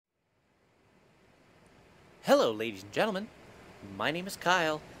Hello, ladies and gentlemen. My name is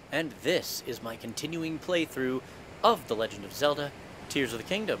Kyle, and this is my continuing playthrough of The Legend of Zelda: Tears of the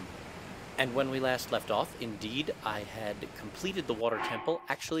Kingdom. And when we last left off, indeed, I had completed the Water Temple.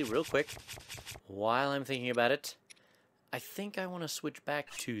 Actually, real quick, while I'm thinking about it, I think I want to switch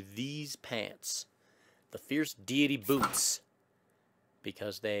back to these pants. The Fierce Deity Boots.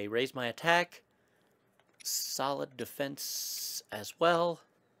 Because they raise my attack, solid defense as well.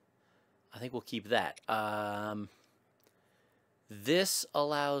 I think we'll keep that. This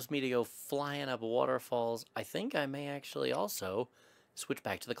allows me to go flying up waterfalls. I think I may actually also switch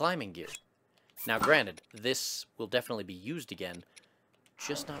back to the climbing gear. Now, granted, this will definitely be used again,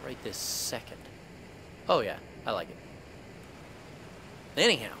 just not right this second. Oh yeah, I like it.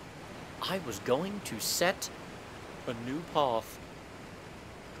 Anyhow, I was going to set a new path.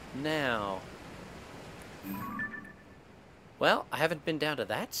 Now, well, I haven't been down to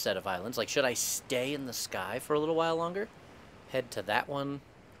that set of islands. Like, should I stay in the sky for a little while longer? Head to that one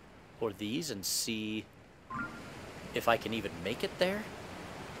or these and see if I can even make it there?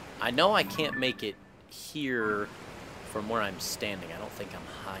 I know I can't make it here from where I'm standing. I don't think I'm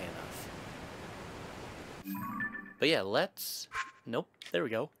high enough. But yeah, let's... Nope, there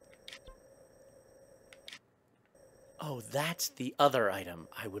we go. Oh, that's the other item.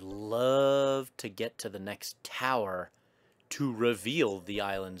 I would love to get to the next tower to reveal the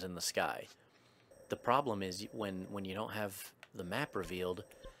islands in the sky. The problem is when you don't have the map revealed,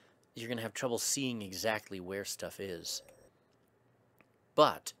 you're going to have trouble seeing exactly where stuff is.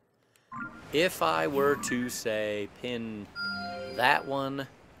 But if I were to, say, pin that one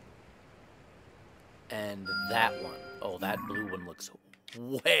and that one. Oh, that blue one looks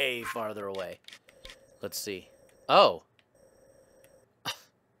way farther away. Let's see. Oh.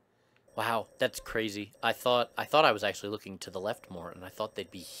 Wow, that's crazy. I thought I was actually looking to the left more, and I thought they'd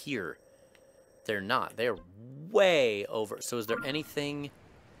be here. They're not. They're way over. So is there anything...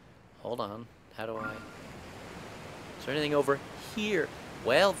 Hold on. How do I... Is there anything over here?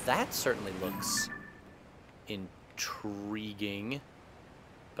 Well, that certainly looks intriguing.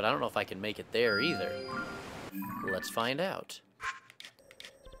 But I don't know if I can make it there either. Let's find out.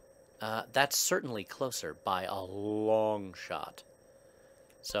 That's certainly closer by a long shot.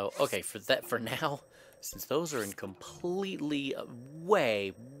 So, okay, for now, since those are in completely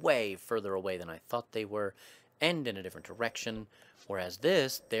way further away than I thought they were, and in a different direction, whereas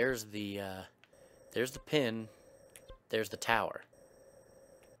this, there's the pin, there's the tower.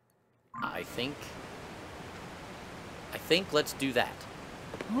 I think let's do that.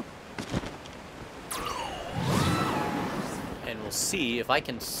 And we'll see if I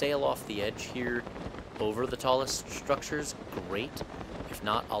can sail off the edge here over the tallest structures. Great. If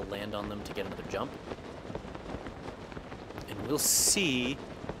not, I'll land on them to get another jump. And we'll see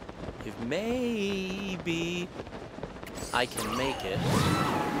if maybe I can make it.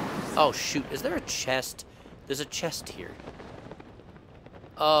 Oh, shoot. Is there a chest? There's a chest here.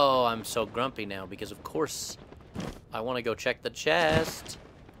 Oh, I'm so grumpy now because, of course, I want to go check the chest.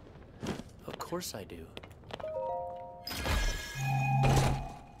 Of course I do.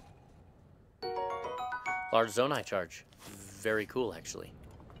 Large Zonai charge. Very cool, actually.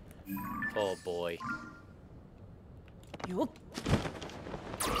 Oh, boy.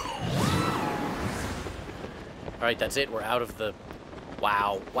 Alright, that's it. We're out of the...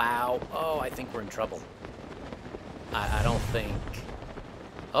 Wow. Oh, I think we're in trouble. I don't think...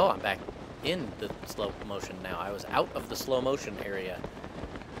 Oh, I'm back in the slow motion now. I was out of the slow motion area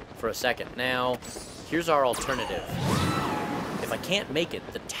for a second. Now, here's our alternative. If I can't make it,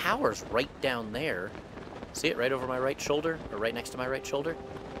 the tower's right down there. See it right over my right shoulder, or right next to my right shoulder?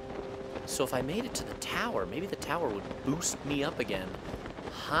 So if I made it to the tower, maybe the tower would boost me up again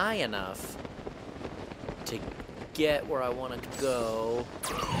high enough to get where I want to go.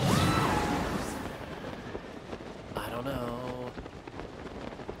 I don't know.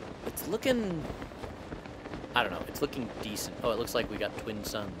 It's looking... I don't know. It's looking decent. Oh, it looks like we got twin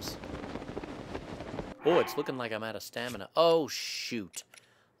suns. Oh, it's looking like I'm out of stamina. Oh, shoot.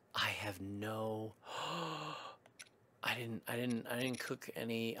 I have no... I didn't cook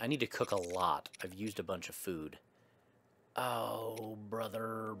any... I need to cook a lot. I've used a bunch of food. Oh,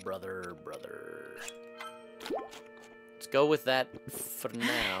 brother. Let's go with that for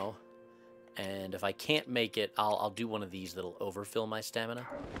now. And if I can't make it, I'll do one of these that'll overfill my stamina.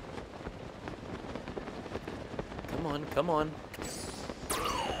 Come on.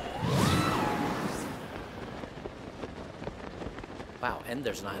 Wow, and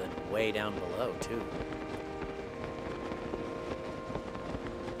there's an island way down below, too.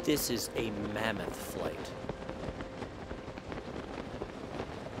 This is a mammoth flight.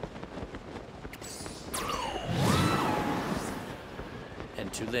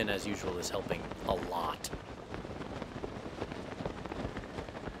 And Tulin, as usual, is helping a lot.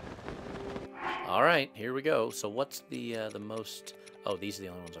 Alright, here we go. So what's the most... Oh, these are the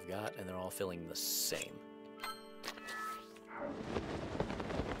only ones I've got, and they're all feeling the same.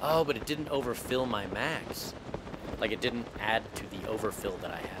 Oh, but it didn't overfill my max. Like, it didn't add to the overfill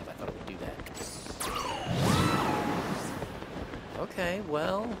that I have. I thought it would do that. Okay,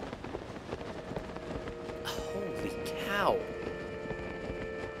 well... Holy cow.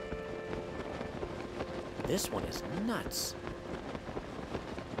 This one is nuts.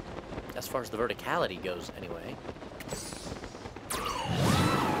 As far as the verticality goes, anyway.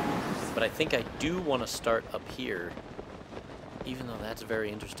 But I think I do want to start up here. Even though that's very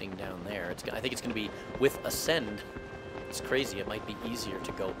interesting down there. I think it's going to be, with Ascend, it's crazy. It might be easier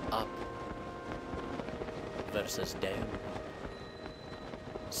to go up versus down.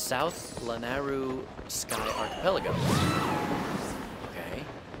 South Lanaru Sky Archipelago. Okay.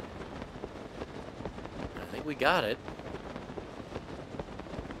 I think we got it.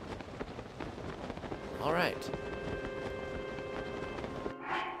 Alright.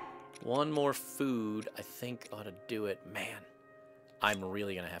 One more food, I think, ought to do it. Man. I'm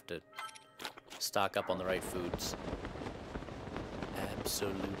really going to have to stock up on the right foods.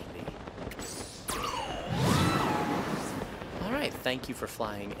 Absolutely. Alright, thank you for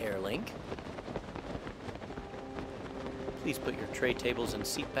flying Airlink. Please put your tray tables and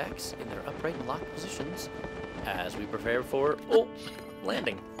seat backs in their upright and locked positions as we prepare for,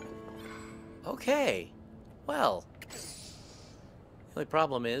 landing. Okay. Well. The only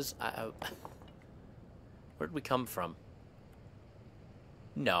problem is, where'd we come from?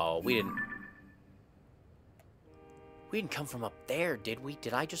 No, we didn't. We didn't come from up there, did we?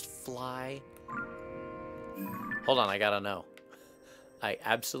 Did I just fly? Hold on, I gotta know. I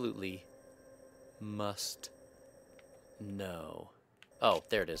absolutely must know. Oh,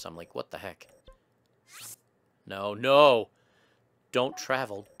 there it is. I'm like, what the heck? No, no! Don't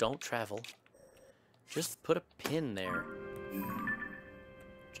travel. Don't travel. Just put a pin there.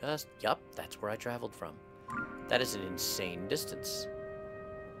 Yup, that's where I traveled from. That is an insane distance.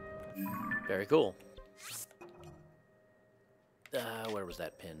 Very cool. Where was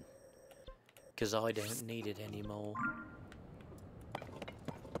that pin? Because I don't need it anymore.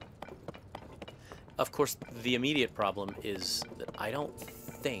 Of course, the immediate problem is that I don't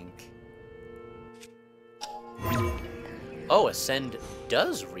think... Oh, Ascend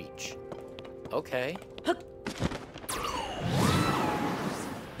does reach. Okay.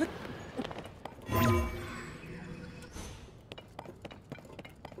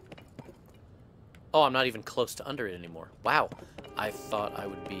 Oh, I'm not even close to under it anymore. Wow. I thought I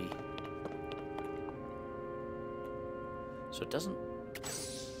would be... So it doesn't...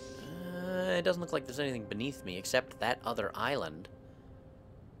 it doesn't look like there's anything beneath me except that other island.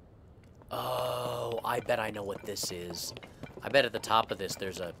 Oh, I bet I know what this is. I bet at the top of this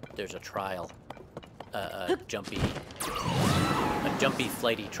there's a trial. A jumpy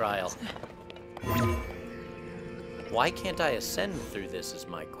flighty trial. Why can't I ascend through this is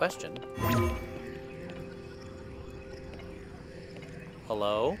my question.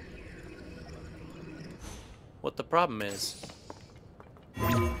 Hello? What the problem is?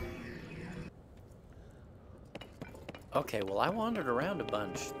 Okay, well I wandered around a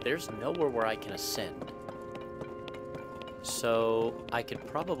bunch. There's nowhere where I can ascend. So I could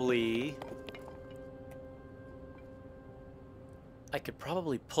probably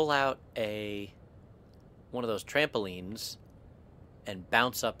pull out one of those trampolines and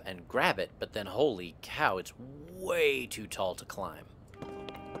bounce up and grab it, but then holy cow, it's way too tall to climb.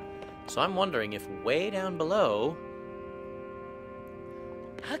 So I'm wondering if way down below,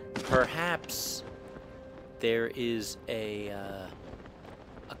 perhaps there is a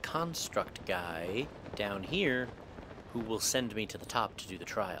construct guy down here who will send me to the top to do the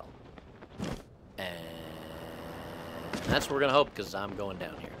trial. And that's what we're gonna hope, because I'm going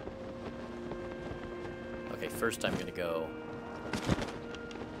down here. Okay, first I'm gonna go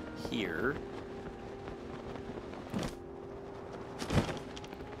here.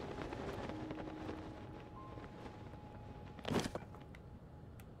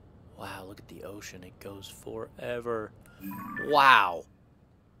 Wow, look at the ocean. It goes forever. Wow.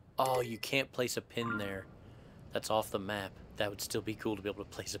 Oh, you can't place a pin there. That's off the map. That would still be cool to be able to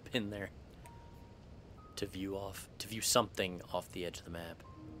place a pin there. To view something off the edge of the map.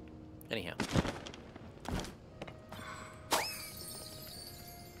 Anyhow.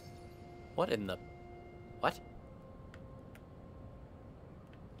 What in the... What?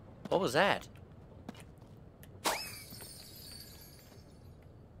 What was that?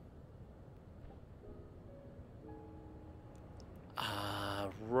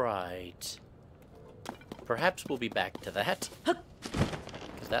 perhaps we'll be back to that.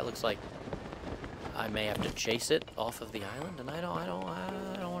 Because that looks like I may have to chase it off of the island, and I don't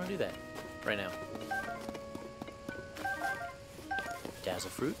want to do that right now. Dazzle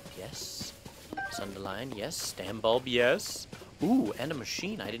fruit, yes. Sunderline, yes. Stam bulb, yes. Ooh, and a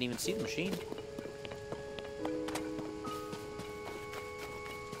machine. I didn't even see the machine.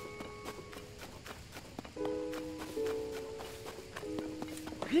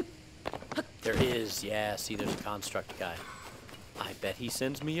 There is, yeah, see, there's a construct guy. I bet he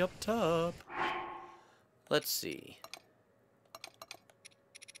sends me up top. Let's see.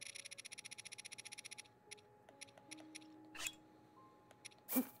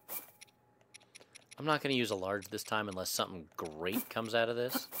 I'm not going to use a large this time unless something great comes out of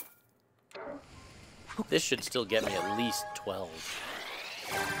this. This should still get me at least 12.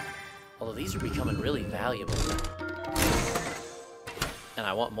 Although these are becoming really valuable. And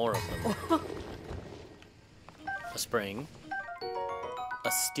I want more of them. A spring.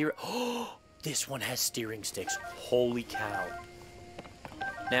 A steer... Oh! This one has steering sticks. Holy cow.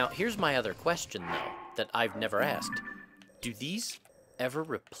 Now, here's my other question, though, that I've never asked. Do these ever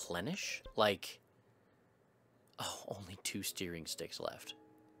replenish? Like... Oh, only 2 steering sticks left.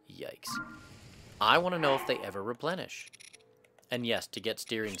 Yikes. I want to know if they ever replenish. And yes, to get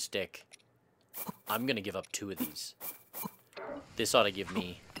steering stick, I'm going to give up 2 of these. This ought to give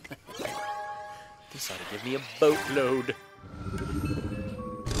me... this ought to give me a boatload.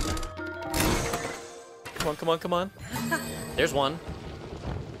 Come on, come on, come on. There's one.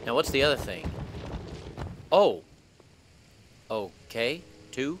 Now, what's the other thing? Oh. Okay.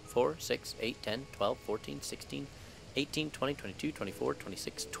 2, 4, 6, 8, 10, 12, 14, 16, 18, 20, 22, 24,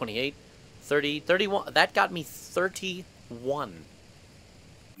 26, 28, 30, 31. That got me 31.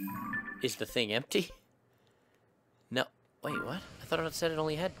 Is the thing empty? No. Wait, what? I thought it said it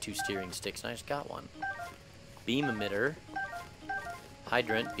only had 2 steering sticks, and I just got one. Beam emitter.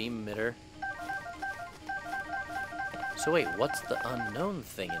 Hydrant, beam emitter. So wait, what's the unknown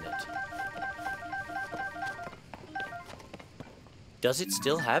thing in it? Does it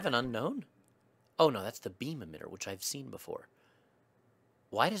still have an unknown? Oh no, that's the beam emitter, which I've seen before.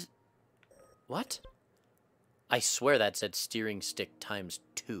 Why does... What? I swear that said steering stick times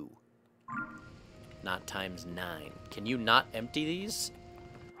 2. Not times 9. Can you not empty these?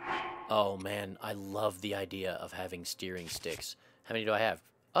 Oh man, I love the idea of having steering sticks. How many do I have?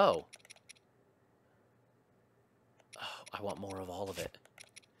 Oh. Oh, I want more of all of it.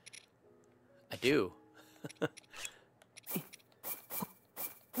 I do.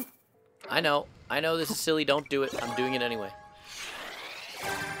 I know this is silly, don't do it. I'm doing it anyway.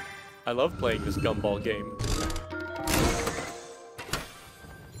 I love playing this gumball game.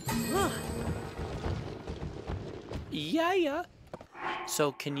 Yeah.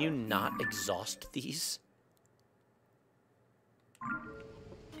 So, can you not exhaust these?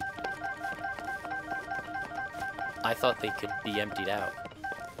 I thought they could be emptied out.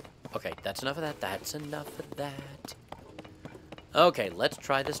 Okay, that's enough of that. That's enough of that. Okay, let's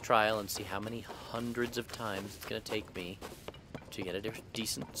try this trial and see how many hundreds of times it's going to take me to get a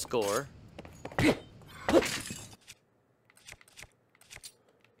decent score.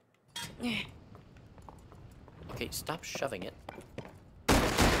 Okay, stop shoving it.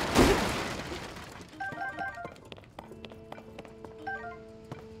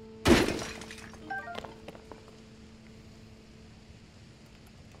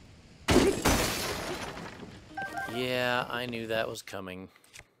 Yeah, I knew that was coming.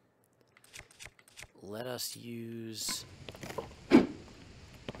 Let us use...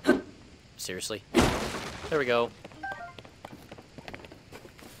 Seriously? There we go.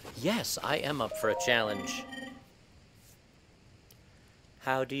 Yes, I am up for a challenge.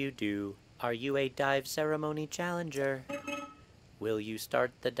 How do you do? Are you a dive ceremony challenger? Will you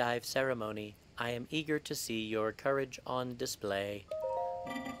start the dive ceremony? I am eager to see your courage on display.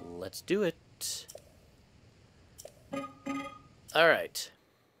 Let's do it. Alright.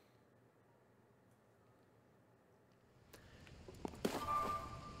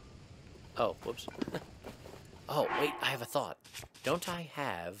 Oh, whoops. Oh, wait, I have a thought. Don't I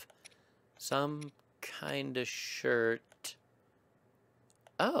have some kind of shirt?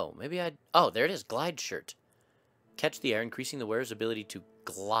 Oh, maybe I... Oh, there it is, glide shirt. Catch the air, increasing the wearer's ability to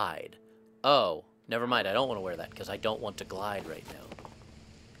glide. Oh, never mind, I don't want to wear that, because I don't want to glide right now.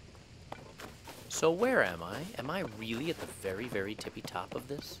 So where am I? Am I really at the very, very tippy top of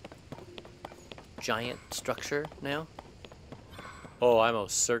this giant structure now? Oh, I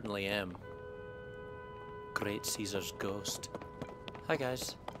most certainly am. Great Caesar's ghost. Hi,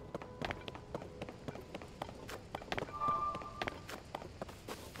 guys.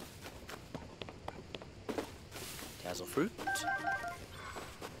 Basil fruit.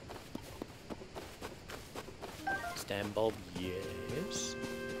 Stem bulb, yes.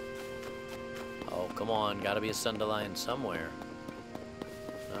 Oh, come on. Gotta be a Sundelion somewhere.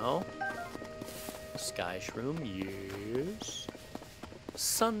 No? Sky shroom, yes.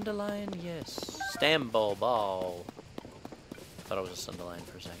 Sundelion, yes. Stem bulb, oh. Thought it was a Sundelion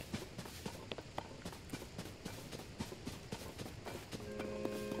for a second.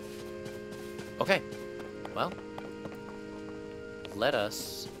 Okay. Well, let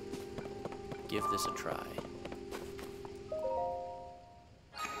us give this a try.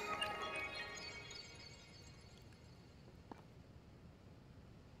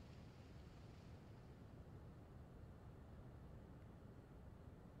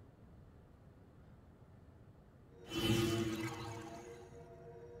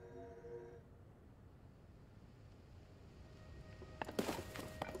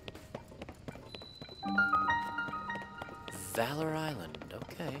 Valor Island,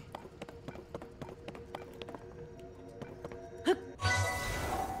 okay.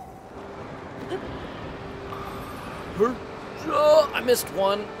 Oh, I missed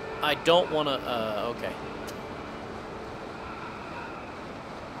one. I don't want to, okay.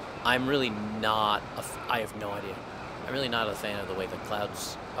 I'm really not, I have no idea. I'm really not a fan of the way the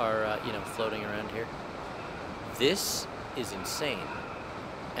clouds are, you know, floating around here. This is insane.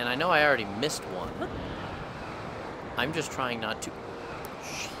 And I know I already missed one. I'm just trying not to...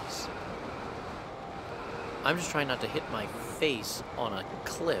 Jeez. I'm just trying not to hit my face on a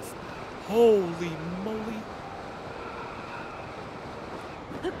cliff. Holy moly.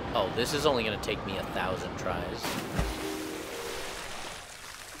 Oh, this is only going to take me 1,000 tries.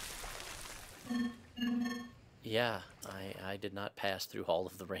 Yeah, I did not pass through all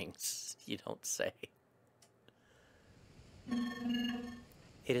of the rings. You don't say.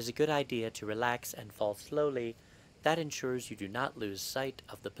 It is a good idea to relax and fall slowly. That ensures you do not lose sight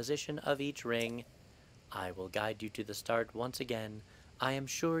of the position of each ring. I will guide you to the start once again. I am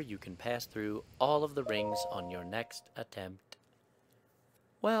sure you can pass through all of the rings on your next attempt.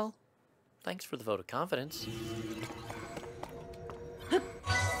 Well, thanks for the vote of confidence.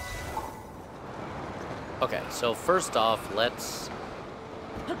 Okay, so first off, let's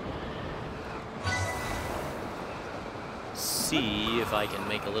see if I can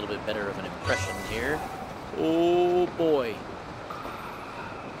make a little bit better of an impression here. Oh boy.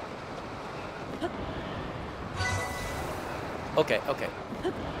 Okay, okay.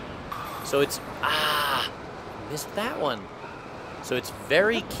 So it's... missed that one. So it's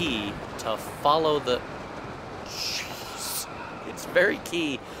very key to follow the... Jeez. It's very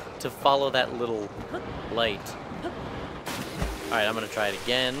key to follow that little light. Alright, I'm gonna try it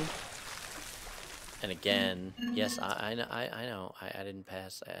again. And again. Yes, I know. I didn't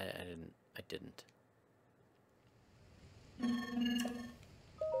pass. I didn't.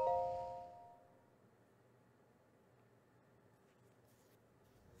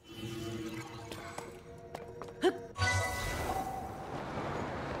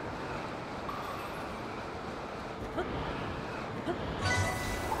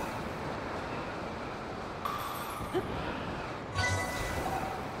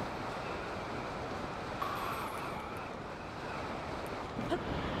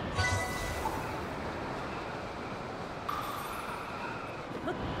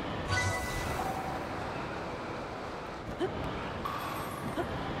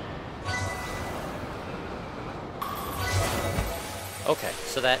 Okay,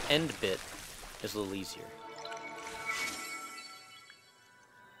 so that end bit is a little easier.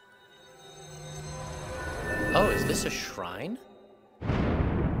 Oh, is this a shrine?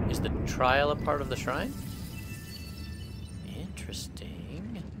 Is the trial a part of the shrine?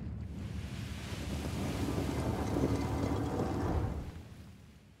 Interesting.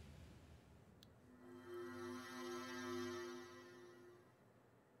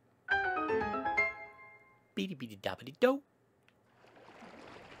 Beady beady doppity do.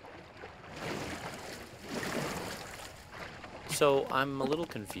 So I'm a little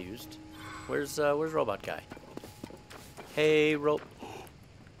confused. Where's Robot Guy? Hey,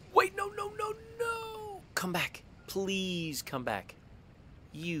 Wait, no! Come back. Please come back.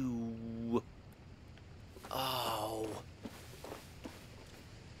 You... Oh.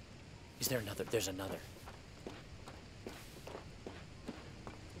 Is there another? There's another.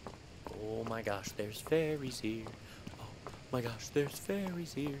 Oh my gosh, there's fairies here. Oh my gosh, there's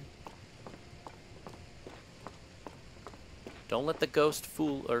fairies here. Don't let the ghost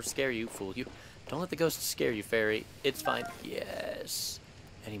fool you. Don't let the ghost scare you, fairy. It's fine. Yes.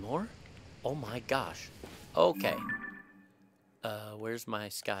 Any more? Oh my gosh. Okay. Where's my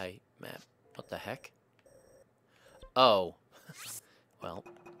sky map? What the heck? Oh. Well.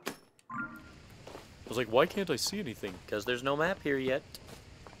 I was like, why can't I see anything? Because there's no map here yet.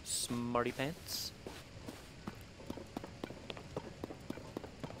 Smarty pants.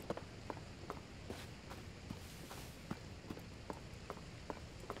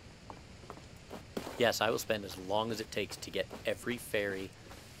 Yes, I will spend as long as it takes to get every fairy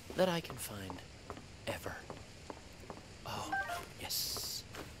that I can find. Ever. Oh, no. Yes.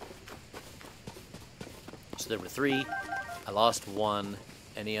 So there were 3. I lost 1.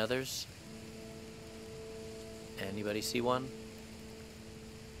 Any others? Anybody see one?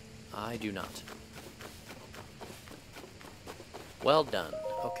 I do not. Well done.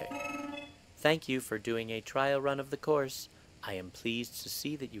 Okay. Thank you for doing a trial run of the course. I am pleased to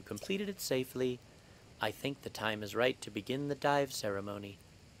see that you completed it safely. I think the time is right to begin the dive ceremony.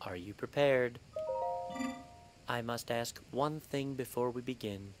 Are you prepared? I must ask one thing before we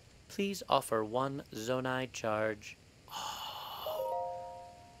begin. Please offer 1 Zonai charge.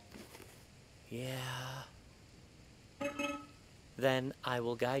 Oh. Yeah. Then I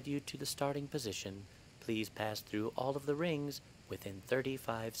will guide you to the starting position. Please pass through all of the rings within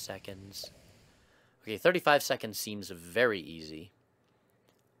 35 seconds. Okay, 35 seconds seems very easy.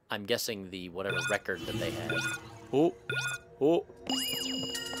 I'm guessing the whatever record that they had. Oh. Oh.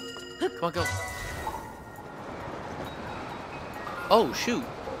 Come on, go. Oh, shoot.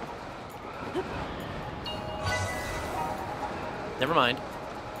 Never mind.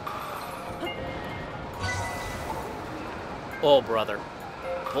 Oh, brother.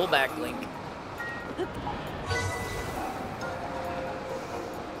 Pull back, Link.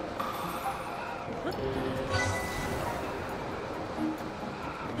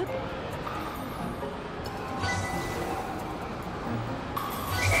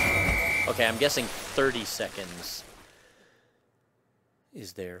 Okay, I'm guessing 30 seconds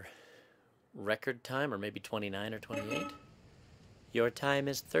is their record time, or maybe 29 or 28. Your time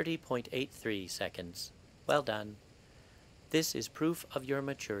is 30.83 seconds. Well done. This is proof of your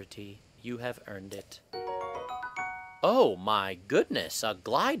maturity. You have earned it. Oh my goodness, a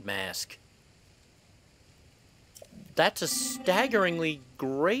glide mask. That's a staggeringly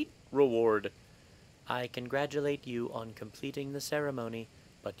great reward. I congratulate you on completing the ceremony,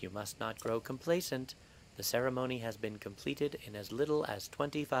 but you must not grow complacent. The ceremony has been completed in as little as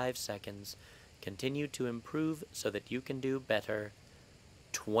 25 seconds. Continue to improve so that you can do better.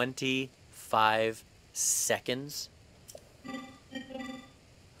 25 seconds?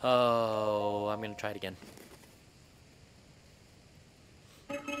 Oh, I'm going to try it again.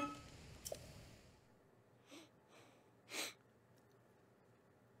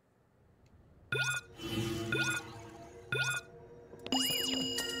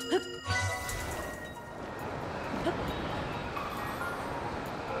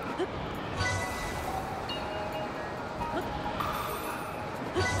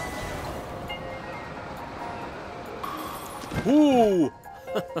 Ooh!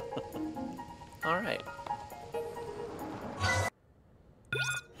 All right.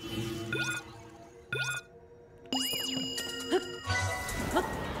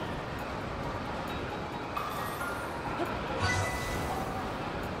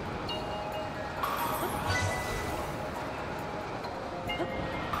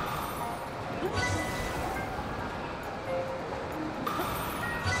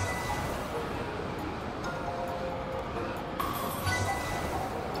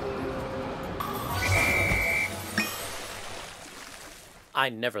 I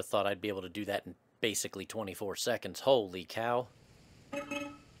never thought I'd be able to do that in basically 24 seconds. Holy cow.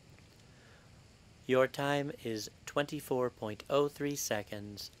 Your time is 24.03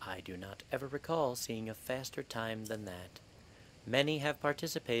 seconds. I do not ever recall seeing a faster time than that. Many have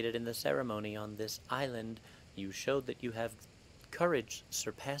participated in the ceremony on this island. You showed that you have courage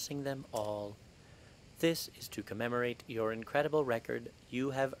surpassing them all. This is to commemorate your incredible record.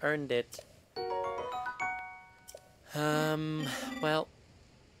 You have earned it. Well,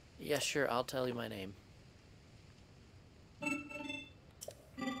 yeah, sure, I'll tell you my name.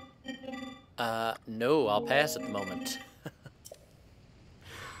 No, I'll pass at the moment.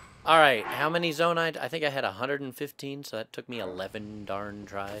 Alright, how many Zonite? I think I had 115, so that took me 11 darn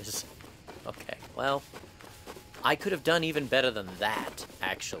tries. Okay, well, I could have done even better than that,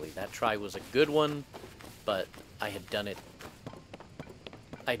 actually. That try was a good one, but I had done it...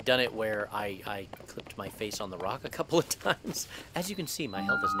 I'd done it where I clipped my face on the rock a couple of times. As you can see, my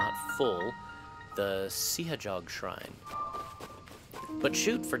health is not full. The Sihajog Shrine. But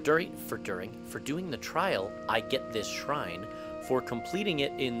shoot, for doing the trial, I get this shrine. For completing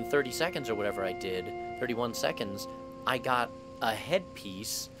it in 30 seconds or whatever I did, 31 seconds, I got a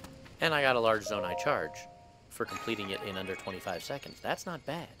headpiece, and I got a large Zonai charge for completing it in under 25 seconds. That's not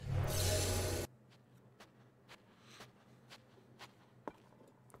bad.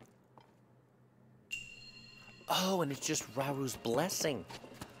 Oh, and it's just Raru's Blessing.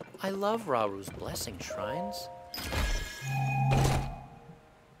 I love Raru's Blessing shrines.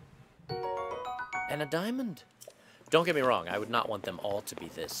 And a diamond. Don't get me wrong, I would not want them all to be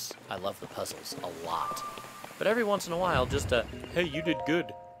this. I love the puzzles a lot. But every once in a while, just a, hey, you did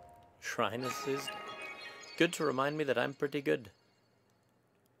good. Shrine is good to remind me that I'm pretty good.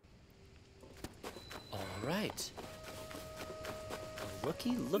 Alright.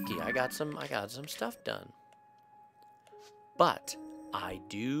 Looky, looky, I got some stuff done. But I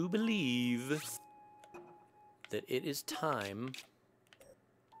do believe that it is time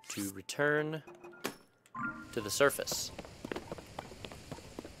to return to the surface.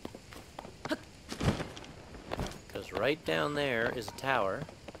 Because right down there is a tower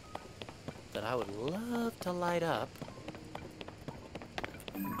that I would love to light up.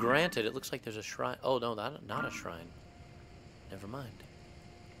 Granted, it looks like there's a shrine. Oh, no, not a shrine. Never mind.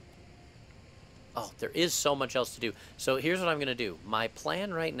 Oh, there is so much else to do. So here's what I'm going to do. My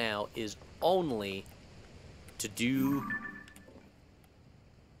plan right now is only to do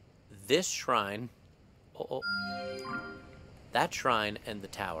this shrine. That shrine and the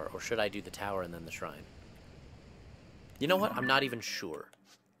tower. Or should I do the tower and then the shrine? You know what? I'm not even sure.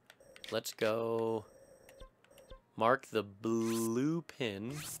 Let's go mark the blue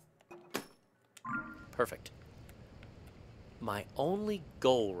pin. Perfect. My only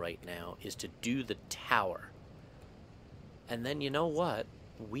goal right now is to do the tower. And then you know what?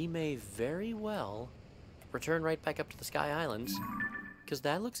 We may very well return right back up to the Sky Islands, because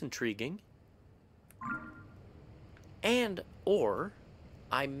that looks intriguing. And, or,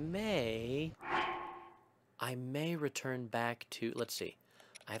 I may return back to, let's see.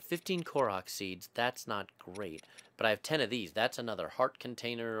 I have 15 Korok seeds. That's not great. But I have 10 of these. That's another heart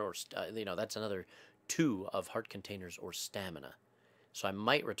container, or, that's another 2 of heart containers or stamina. So I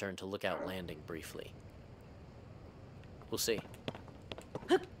might return to Lookout Landing briefly. We'll see.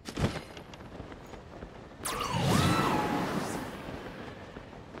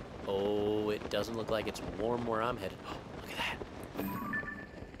 Oh, it doesn't look like it's warm where I'm headed. Oh, look at that.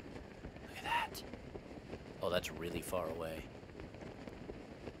 Look at that. Oh, that's really far away.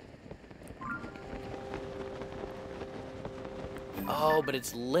 Oh, but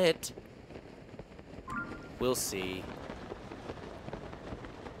it's lit. We'll see.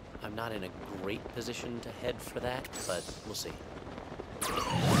 I'm not in a great position to head for that, but we'll see.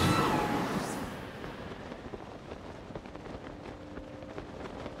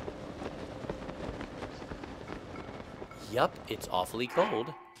 Yup, it's awfully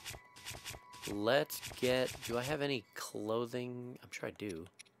cold. Let's get... Do I have any clothing? I'm sure I do.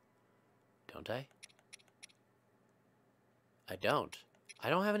 Don't I? I don't. I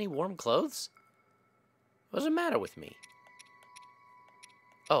don't have any warm clothes? What does it matter with me?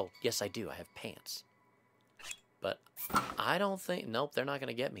 Oh, yes I do. I have pants. But I don't think... Nope, they're not going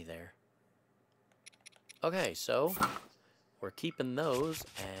to get me there. Okay, so we're keeping those,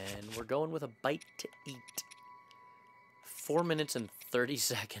 and we're going with a bite to eat. 4 minutes and 30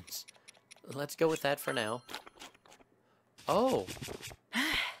 seconds. Let's go with that for now. Oh.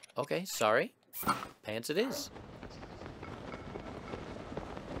 Okay, sorry. Pants it is.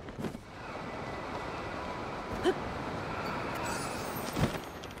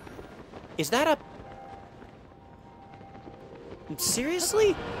 Is that a...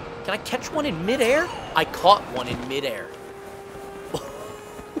 Seriously? Can I catch one in midair? I caught one in midair.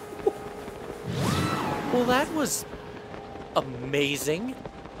 Well, that was amazing.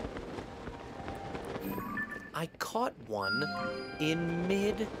 I caught one in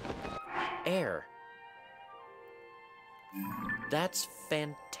mid-air. That's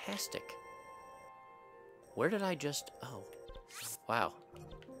fantastic. Where did I just... Oh. Wow.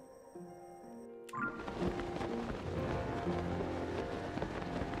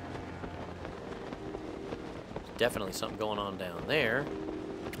 Definitely something going on down there.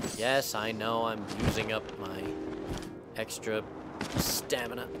 Yes, I know I'm using up my extra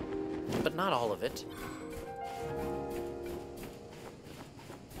stamina, but not all of it.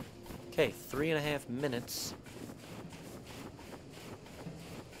 Okay, 3.5 minutes.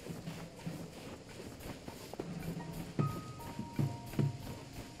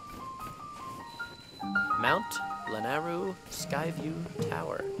 Mount Lanaru Skyview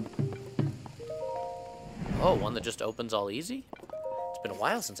Tower. Oh, one that just opens all easy? It's been a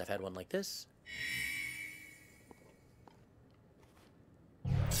while since I've had one like this.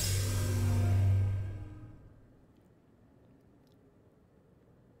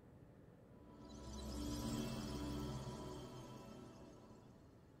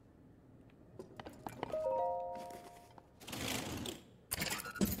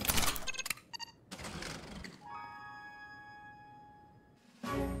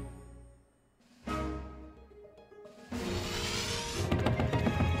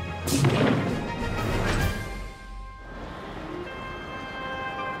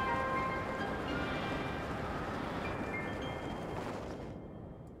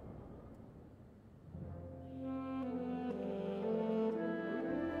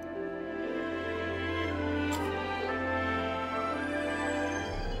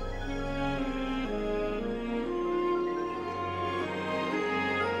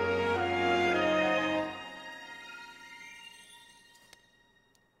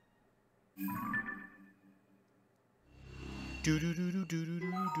 Do do do do do do do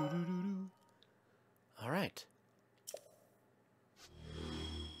do do do. All right.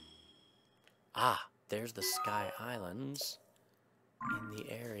 Ah, there's the Sky Islands in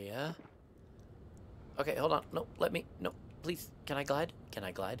the area. Okay, hold on. No, let me. No, please. Can I glide? Can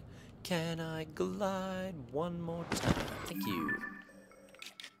I glide? Can I glide one more time? Thank you.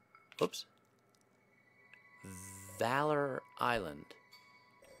 Oops. Valor Island.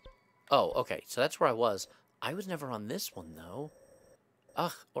 Oh, okay. So that's where I was. I was never on this one, though.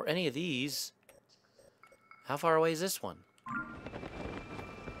 Ugh, or any of these. How far away is this one?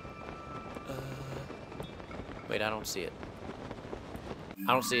 Wait, I don't see it.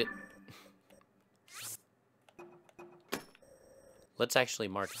 I don't see it. Let's actually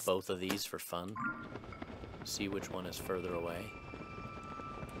mark both of these for fun. See which one is further away.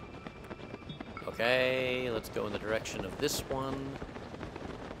 Okay, let's go in the direction of this one,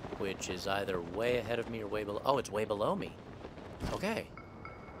 which is either way ahead of me or way below. Oh, it's way below me. Okay.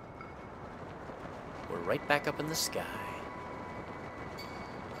 We're right back up in the sky.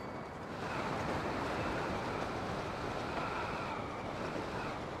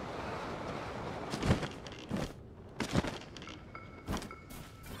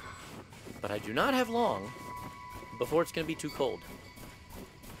 But I do not have long before it's going to be too cold.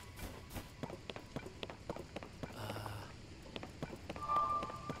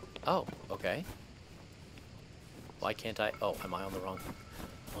 Oh, okay. Why can't I? Oh, am I on the wrong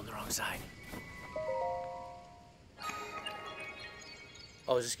side?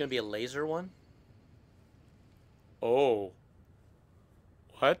 Oh, is this going to be a laser one? Oh.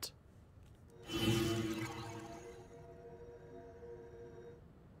 What?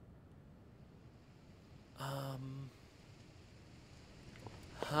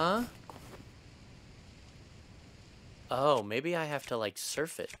 Huh? Oh, maybe I have to, like,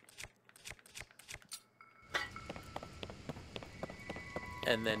 surf it.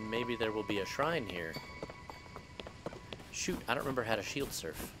 And then maybe there will be a shrine here. Shoot, I don't remember how to shield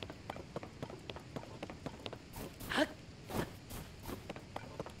surf.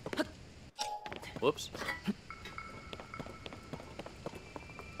 Whoops.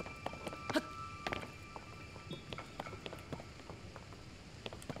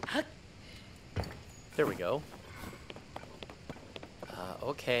 There we go.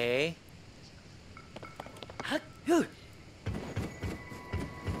 Okay.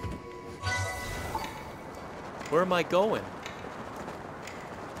 Where am I going?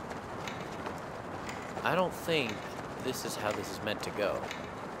 I don't think this is how this is meant to go.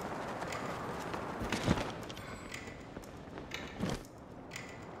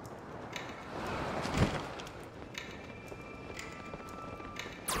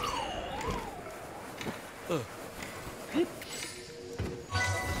 Ugh.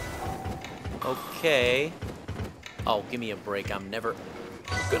 Okay. Oh, give me a break. I'm never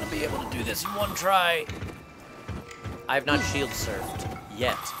gonna be able to do this in one try. I have not shield surfed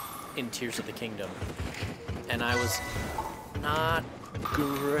yet in Tears of the Kingdom. And I was not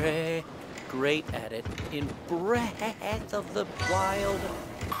great at it in Breath of the Wild.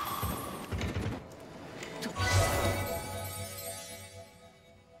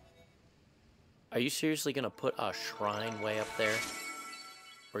 Are you seriously gonna put a shrine way up there?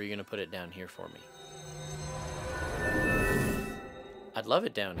 Or are you gonna put it down here for me? I'd love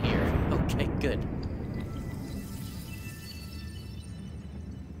it down here. Okay, good.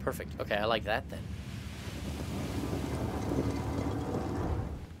 Perfect. Okay, I like that then.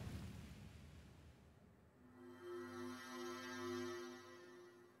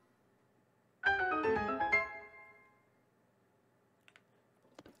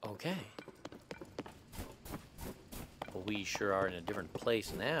 Okay. Well, we sure are in a different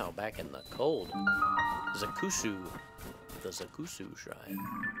place now, back in the cold. Zakusu. The Zakusu Shrine.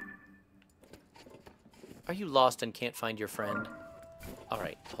 Are you lost and can't find your friend?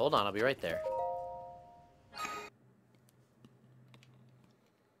 Alright, hold on, I'll be right there.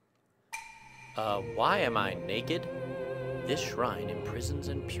 Why am I naked? This shrine imprisons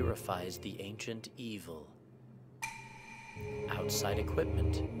and purifies the ancient evil. Outside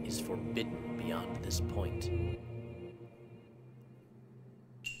equipment is forbidden beyond this point.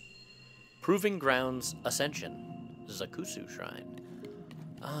 Proving Grounds Ascension. Zakusu Shrine.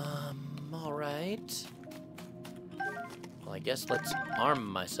 Alright. Well, I guess let's arm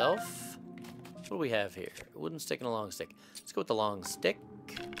myself. What do we have here? A wooden stick and a long stick. Let's go with the long stick.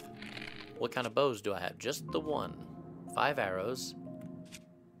 What kind of bows do I have? Just the one. 5 arrows.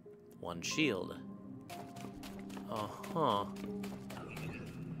 1 shield. Uh-huh.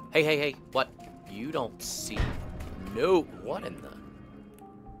 Hey, hey, hey. What? You don't see... No. What in the...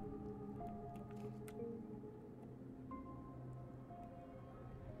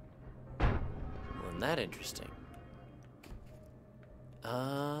 found that interesting.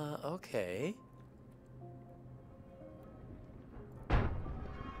 Okay.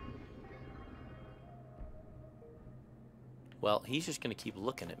 Well, he's just gonna keep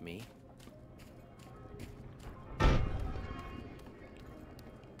looking at me.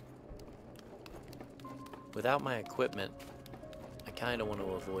 Without my equipment, I kind of want to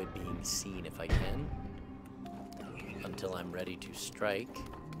avoid being seen if I can. Until I'm ready to strike.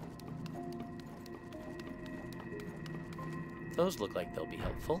 Those look like they'll be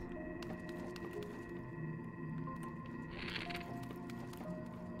helpful.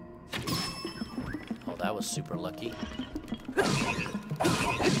 Oh, that was super lucky.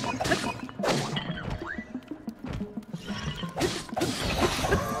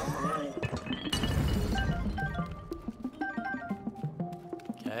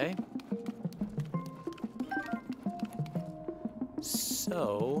 Okay.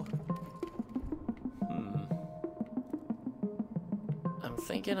 So, I'm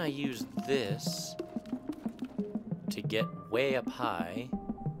thinking I use this to get way up high.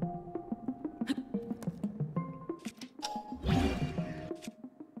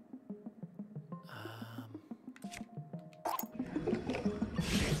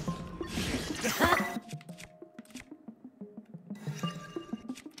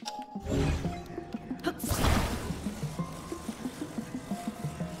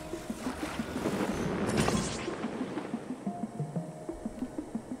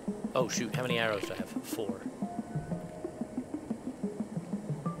 Oh shoot, how many arrows do I have? 4.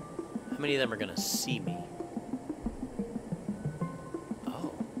 How many of them are gonna see me?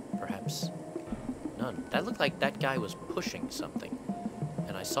 Oh, perhaps none. That looked like that guy was pushing something.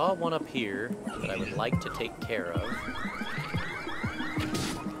 And I saw one up here that I would like to take care of.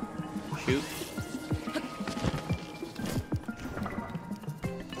 Shoot.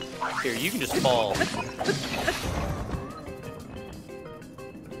 Here, you can just fall.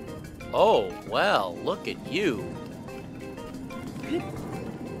 Oh, well, look at you.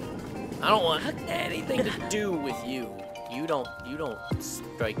 I don't want anything to do with you. You don't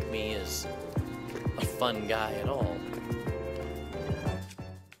strike me as a fun guy at all.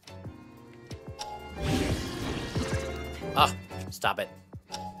 Ah, stop it.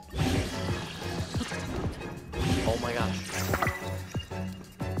 Oh my gosh.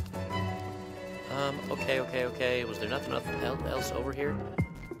 Okay. Was there nothing else over here?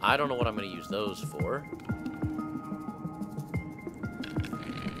 I don't know what I'm going to use those for.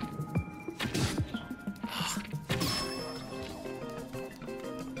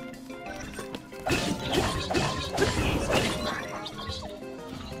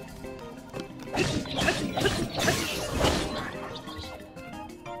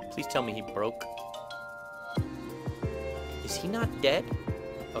 Please tell me he broke. Is he not dead?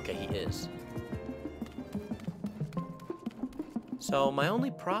 Okay, he is. So my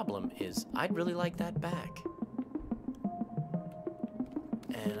only problem is I'd really like that back.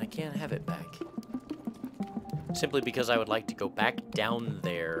 And I can't have it back. Simply because I would like to go back down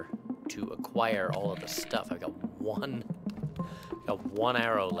there to acquire all of the stuff. I've got one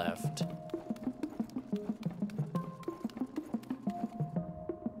arrow left.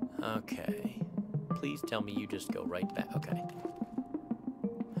 Okay. Please tell me you just go right back. Okay.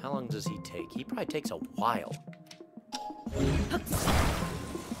 How long does he take? He probably takes a while.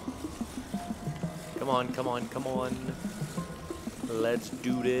 Come on. Let's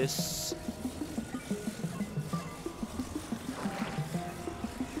do this.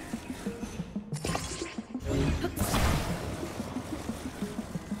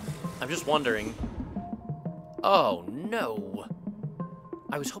 I'm just wondering. Oh, no.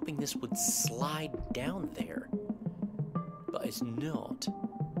 I was hoping this would slide down there. But it's not.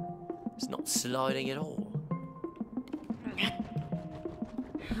 It's not sliding at all.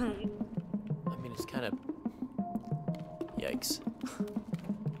 I mean, it's kind of... Yikes.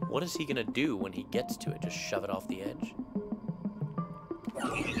 What is he gonna do when he gets to it? Just shove it off the edge?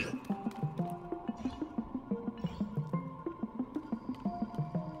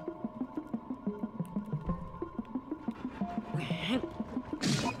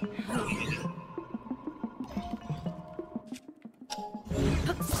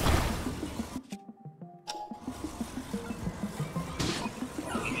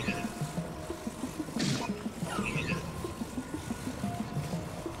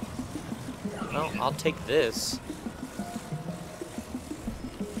 Well, I'll take this.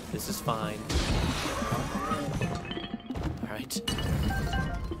 This is fine. Alright.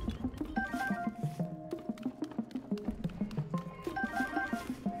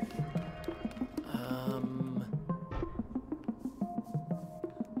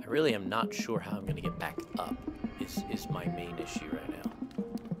 I really am not sure how I'm going to get back up is my main issue right now.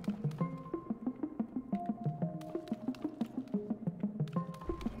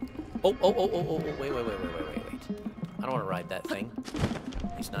 Oh, wait. I don't want to ride that thing.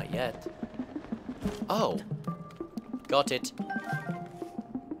 At least not yet. Oh. Got it.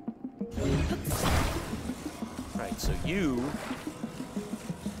 Right, so you...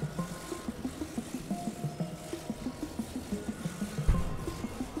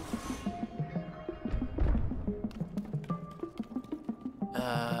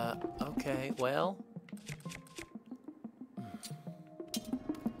 okay, well...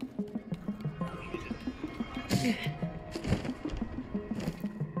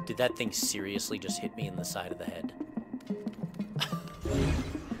 Did that thing seriously just hit me in the side of the head?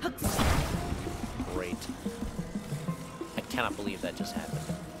 Great. I cannot believe that just happened.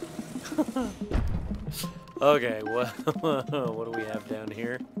 Okay, what do we have down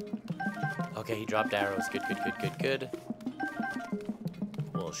here? Okay, he dropped arrows. Good.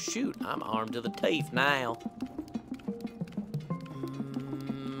 Well, shoot, I'm armed to the teeth now.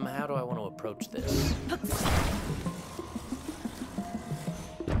 How do I want to approach this?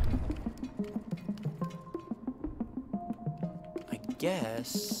 I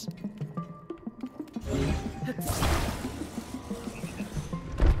guess...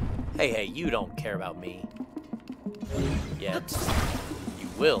 Hey, you don't care about me. Yet. You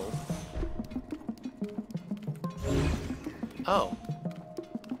will. Oh.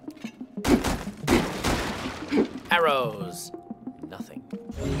 Arrows! Nothing.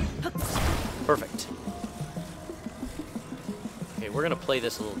 Perfect. Okay, we're gonna play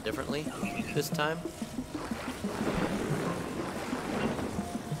this a little differently this time.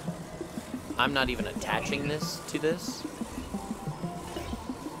 I'm not even attaching this to this.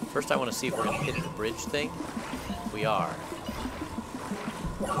 First I want to see if we're gonna hit the bridge thing. We are.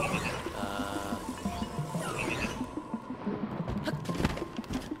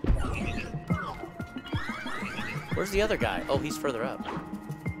 Where's the other guy? Oh, he's further up.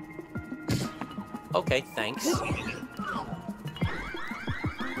 Okay, thanks.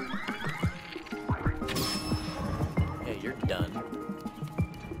 Yeah, you're done.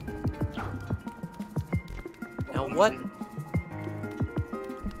 Now what?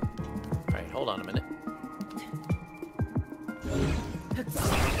 Alright, hold on a minute.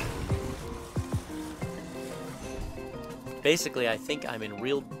 Basically, I think I'm in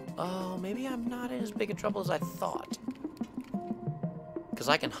real... Oh, maybe I'm not in as big a trouble as I thought. Because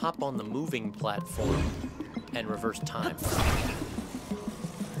I can hop on the moving platform and reverse time.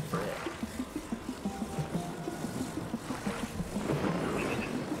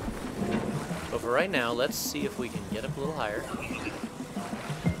 But for right now, let's see if we can get up a little higher.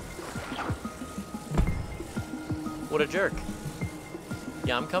 What a jerk.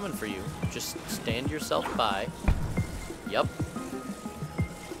 Yeah, I'm coming for you. Just stand yourself by. Yep.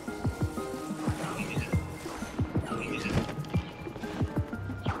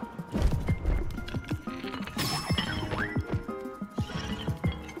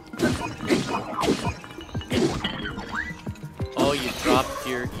 Oh, you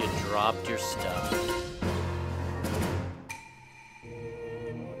dropped your stuff.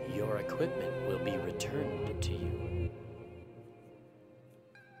 Your equipment will be returned to you.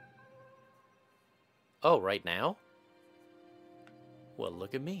 Oh, right now? Well,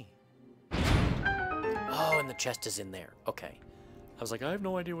 look at me. Oh, and the chest is in there. Okay. I was like, I have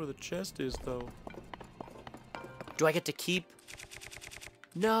no idea where the chest is, though. Do I get to keep?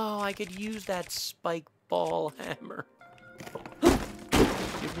 No, I could use that spike ball hammer.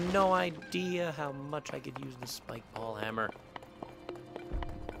 You have no idea how much I could use the spike ball hammer.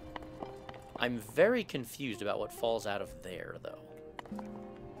 I'm very confused about what falls out of there, though.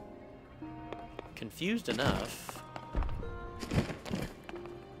 Confused enough.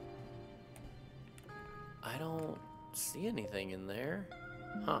 I don't see anything in there.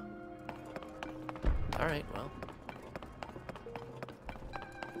 Huh. Alright, well.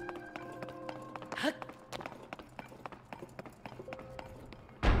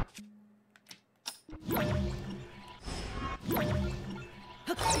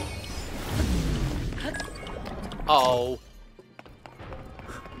 Oh.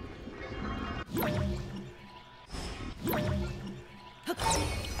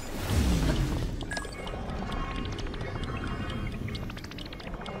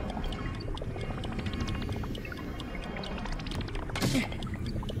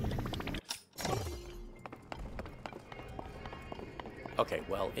 Okay,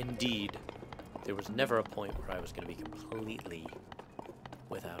 well, indeed, there was never a point where I was going to be completely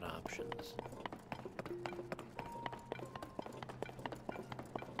without options.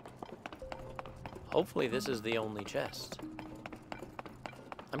 Hopefully this is the only chest.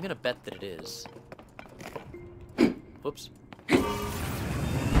 I'm gonna bet that it is. Whoops.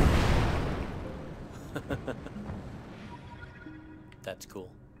 That's cool.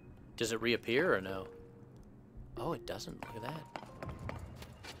 Does it reappear or no? Oh, it doesn't. Look at that.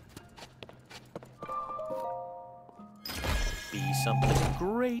 Be something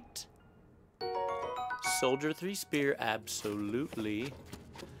great. Soldier 3 spear, absolutely.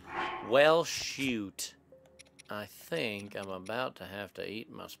 Well, shoot. I think I'm about to have to eat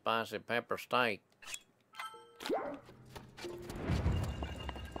my spicy pepper steak.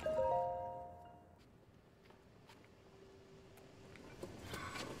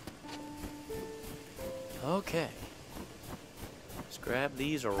 Okay. Let's grab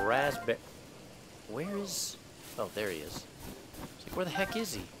these raspberry... Where is... Oh, there he is. It's like, where the heck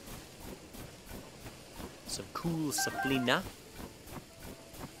is he? Some cool saplina.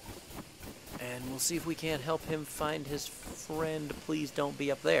 And we'll see if we can't help him find his friend. Please don't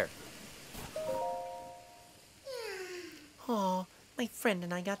be up there. Aw, my friend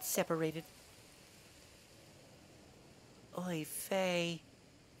and I got separated. Oy vey.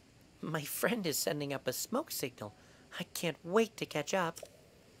 My friend is sending up a smoke signal. I can't wait to catch up.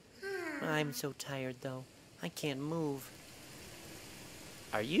 I'm so tired, though. I can't move.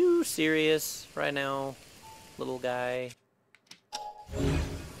 Are you serious right now, little guy?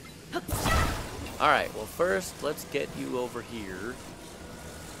 Alright, well first, let's get you over here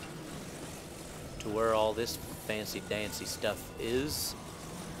to where all this fancy-dancy stuff is.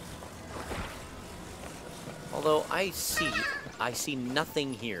 Although I see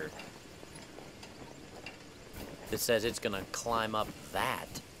nothing here that says it's gonna climb up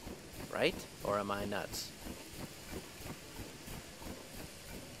that, right? Or am I nuts?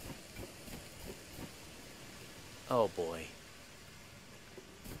 Oh boy.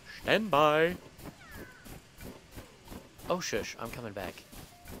 Stand by. Oh shush, I'm coming back.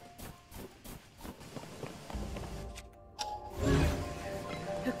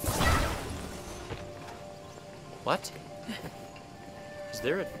 What? Is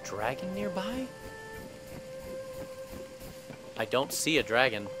there a dragon nearby? I don't see a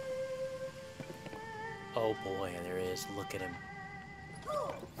dragon. Oh boy, there is. Look at him.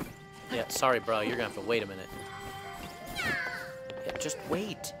 Yeah, sorry bro, you're gonna have to wait a minute. Yeah, just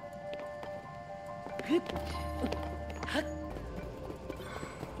wait.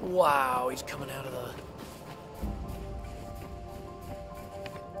 Wow, he's coming out of the...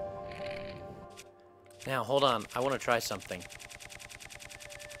 Now, hold on. I want to try something.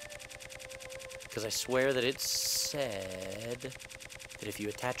 Because I swear that it said that if you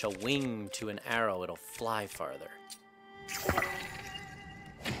attach a wing to an arrow, it'll fly farther.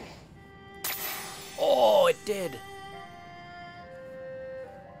 Oh, it did!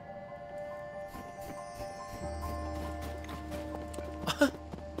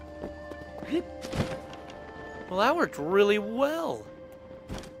 Well, that worked really well.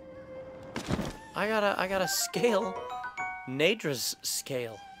 I got a scale. Nadra's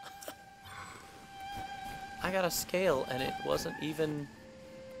scale. I got a scale and it wasn't even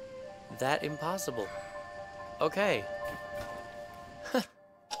that impossible. Okay. I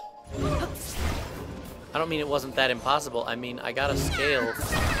don't mean it wasn't that impossible. I mean, I got a scale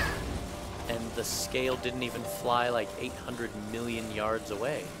and the scale didn't even fly like 800 million yards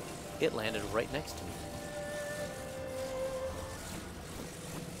away. It landed right next to me.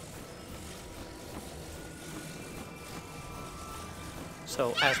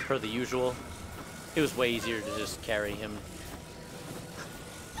 So, as per the usual, it was way easier to just carry him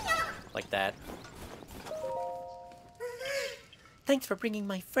like that. Thanks for bringing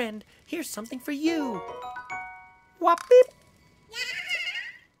my friend. Here's something for you. Whop beep.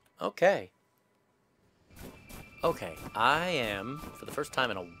 Okay. Okay, I am, for the first time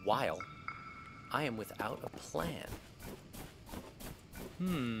in a while, I am without a plan.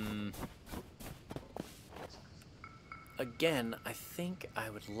 Again, I think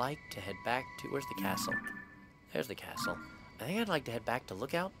I would like to head back to... Where's the castle? There's the castle. I think I'd like to head back to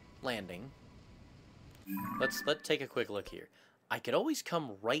Lookout Landing. Let's take a quick look here. I could always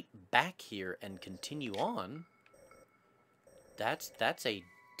come right back here and continue on. That's a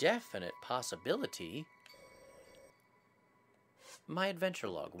definite possibility. My adventure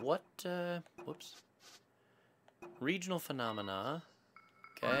log. What, whoops. Regional phenomena.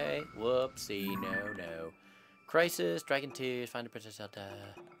 Okay, whoopsie, no. Crisis, Dragon Tears, find a Princess Zelda.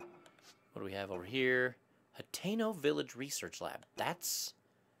 What do we have over here? Hateno Village Research Lab. That's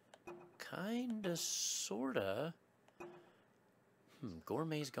kinda, sorta.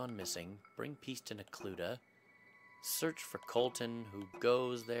 Gourmet's gone missing. Bring peace to Necluda. Search for Colton. Who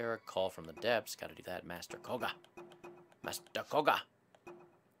goes there? Call from the depths. Gotta do that. Master Koga. Master Koga.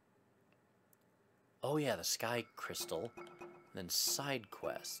 Oh yeah, the Sky Crystal. And then side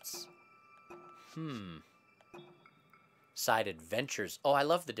quests. Side adventures. Oh, I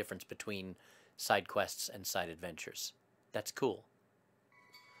love the difference between side quests and side adventures. That's cool.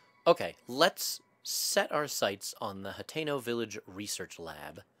 Okay, let's set our sights on the Hateno Village Research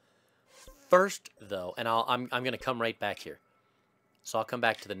Lab. First, though, and I'm going to come right back here. So I'll come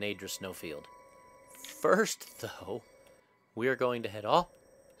back to the Nadra Snowfield. First, though, we are going to head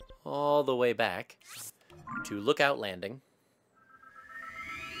all the way back to Lookout Landing.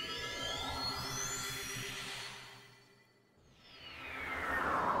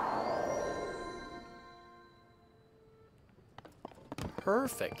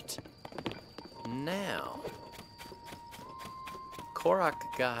 Perfect. Now, Korok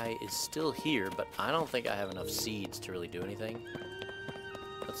guy is still here, but I don't think I have enough seeds to really do anything.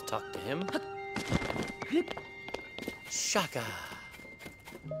 Let's talk to him. Shaka.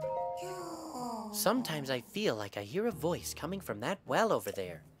 Sometimes I feel like I hear a voice coming from that well over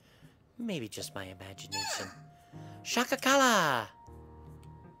there. Maybe just my imagination. Shaka Kala!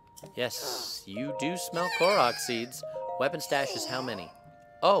 Yes, you do smell Korok seeds. Weapon stash is how many?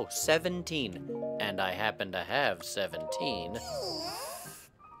 Oh, 17. And I happen to have 17.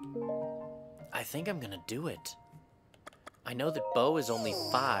 I think I'm gonna do it. I know that bow is only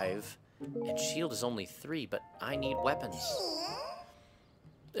 5, and shield is only 3, but I need weapons.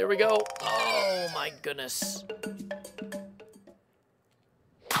 There we go. Oh, my goodness.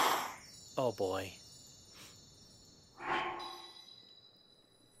 Oh, boy.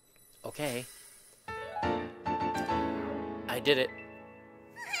 Okay. I did it.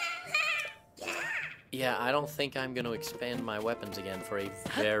 Yeah, I don't think I'm going to expand my weapons again for a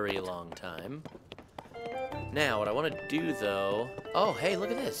very long time. Now, what I want to do, though... Oh, hey,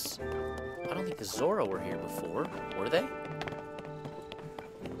 look at this. I don't think the Zora were here before. Were they?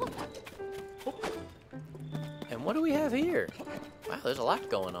 And what do we have here? Wow, there's a lot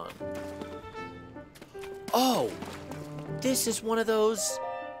going on. Oh! This is one of those...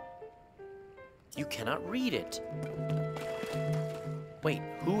 You cannot read it. Wait,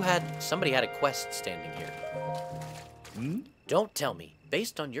 somebody had a quest standing here. Don't tell me.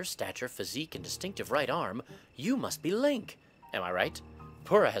 Based on your stature, physique, and distinctive right arm, you must be Link. Am I right?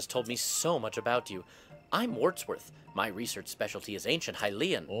 Pura has told me so much about you. I'm Wordsworth. My research specialty is ancient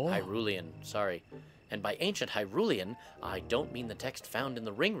Hylian. Hyrulean, sorry. And by ancient Hyrulean, I don't mean the text found in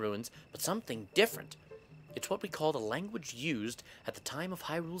the ring ruins, but something different. It's what we call the language used at the time of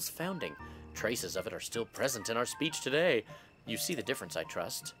Hyrule's founding. Traces of it are still present in our speech today. You see the difference, I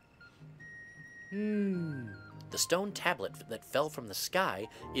trust. The stone tablet that fell from the sky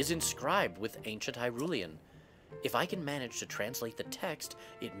is inscribed with ancient Hyrulean. If I can manage to translate the text,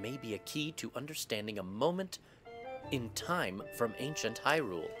 it may be a key to understanding a moment in time from ancient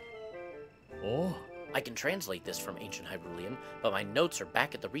Hyrule. Oh. I can translate this from ancient Hyrulean, but my notes are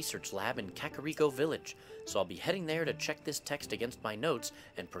back at the research lab in Kakariko Village, so I'll be heading there to check this text against my notes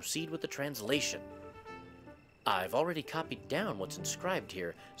and proceed with the translation. I've already copied down what's inscribed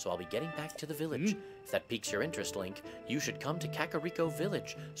here, so I'll be getting back to the village. If that piques your interest, Link, you should come to Kakariko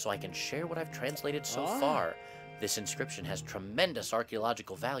Village so I can share what I've translated so far. This inscription has tremendous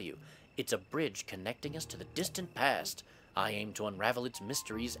archaeological value. It's a bridge connecting us to the distant past. I aim to unravel its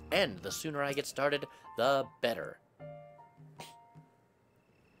mysteries, and the sooner I get started, the better.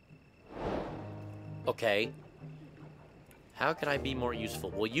 Okay. How can I be more useful?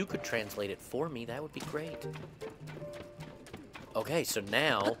 Well, you could translate it for me. That would be great. Okay, so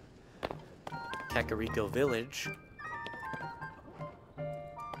now, Kakariko Village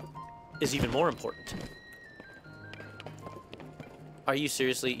is even more important. Are you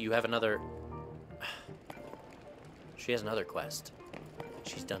seriously? You have another... She has another quest.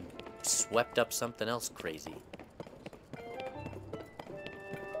 She's done swept up something else crazy.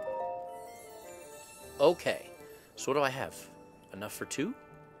 Okay. So what do I have? Enough for 2?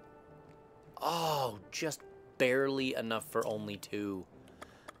 Oh, just barely enough for only 2.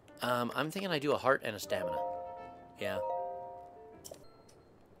 I'm thinking I do a heart and a stamina. Yeah.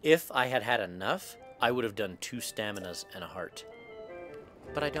 If I had had enough, I would have done 2 staminas and a heart.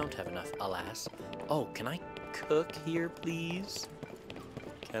 But I don't have enough, alas. Oh, can I cook here, please?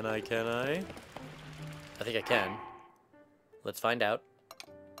 Can I? I think I can. Let's find out.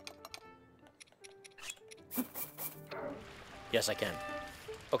 Yes, I can.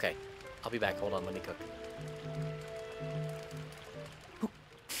 Okay, I'll be back. Hold on, let me cook.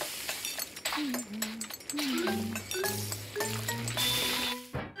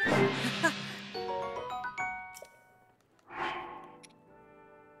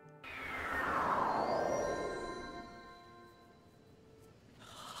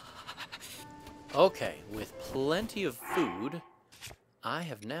 Okay, with plenty of food, I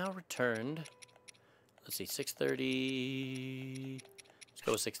have now returned. Let's see, 6:30. Let's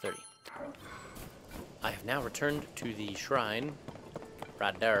go with 6:30. I have now returned to the shrine,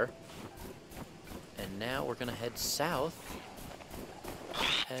 right there. And now we're gonna head south.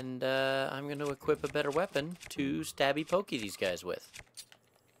 And I'm gonna equip a better weapon to stabby pokey these guys with.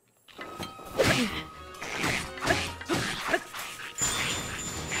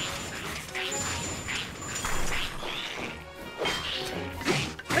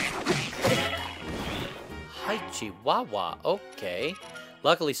 Hi, Chihuahua. Okay.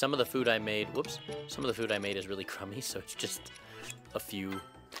 Luckily, some of the food I made... Whoops. Some of the food I made is really crummy, so it's just a few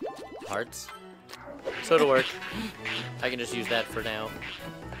parts. So it'll work. I can just use that for now.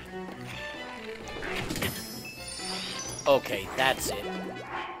 Okay, that's it.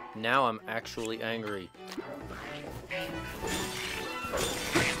 Now I'm actually angry.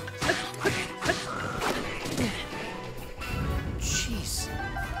 Jeez.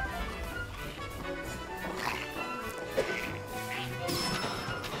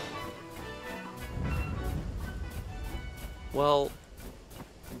 Well,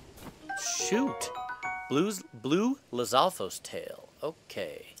 shoot. Blue Lizalfo's tail.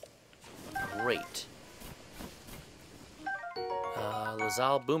 Okay. Great.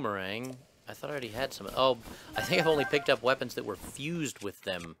 Lizal Boomerang. I thought I already had some. Oh, I think I've only picked up weapons that were fused with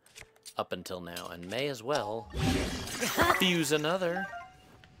them up until now, and may as well fuse another.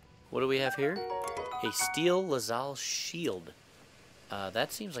 What do we have here? A Steel Lizal Shield.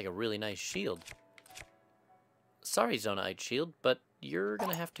 That seems like a really nice shield. Sorry, Zonaite Shield, but you're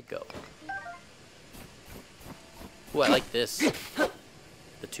gonna have to go. Ooh, I like this.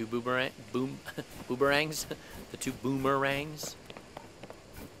 The two boomerangs. The two boomerangs.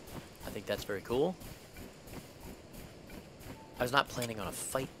 I think that's very cool. I was not planning on a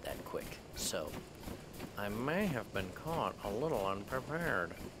fight that quick, so I may have been caught a little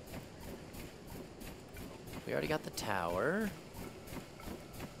unprepared. We already got the tower.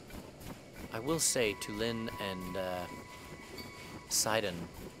 I will say Tulin and Sidon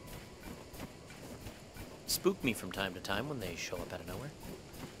spook me from time to time when they show up out of nowhere.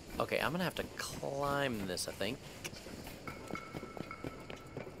 Okay, I'm gonna have to climb this, I think.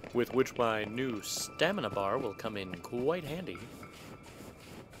 With which my new stamina bar will come in quite handy.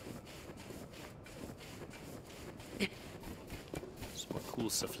 Some more cool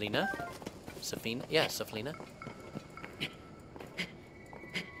Saflina. Safina? Yeah, Saflina.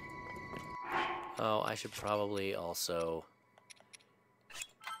 Oh, I should probably also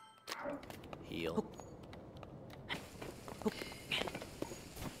heal.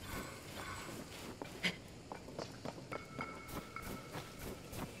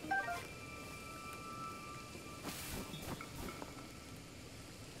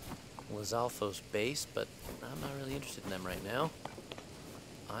 Lizalfo's base, but I'm not really interested in them right now.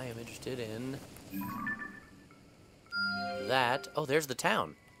 I am interested in that. Oh, there's the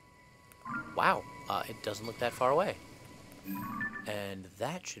town. Wow, it doesn't look that far away. And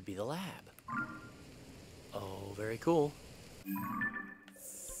that should be the lab. Oh, very cool.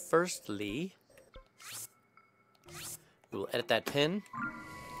 Firstly, we will edit that pin.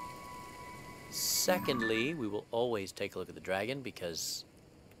 Secondly, we will always take a look at the dragon because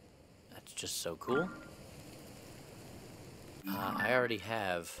that's just so cool. I already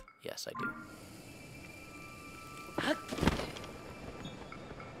have... Yes, I do.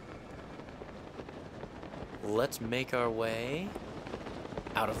 Let's make our way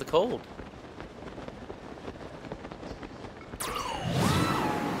out of the cold.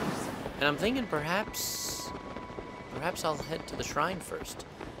 And I'm thinking perhaps I'll head to the shrine first.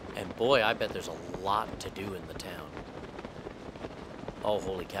 And boy, I bet there's a lot to do in the town. Oh,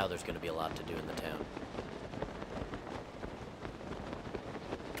 holy cow, there's going to be a lot to do in the town.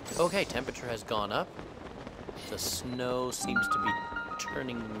 Okay, temperature has gone up. The snow seems to be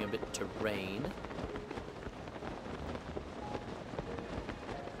turning a bit to rain.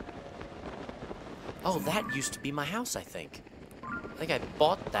 Oh, that used to be my house, I think. I think I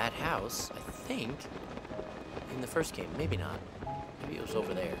bought that house, I think, in the first game. Maybe not. Maybe it was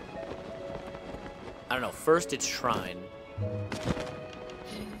over there. I don't know. First, it's Shrine.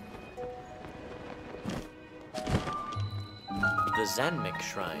 The Zanmik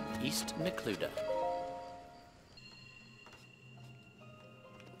Shrine, East Necluda.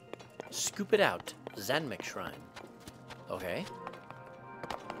 Scoop it out. Zanmik Shrine. Okay.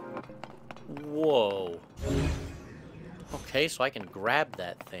 Whoa. Okay, so I can grab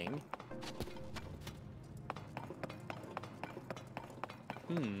that thing.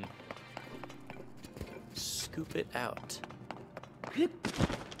 Scoop it out.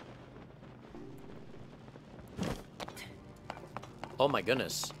 Oh my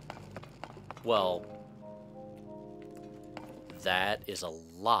goodness. Well, that is a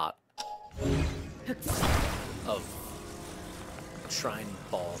lot of shrine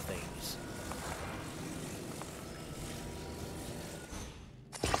ball things.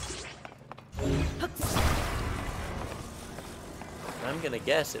 I'm gonna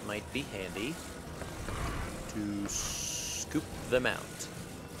guess it might be handy to scoop them out.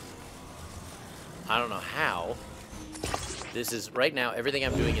 I don't know how. This is, right now, everything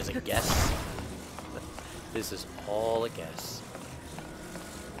I'm doing is a guess. This is all a guess.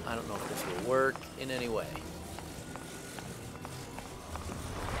 I don't know if this will work in any way.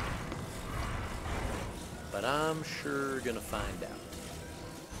 But I'm sure gonna find out.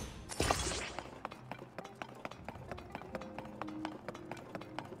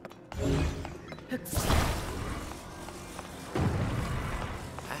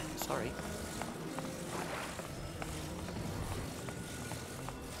 Sorry.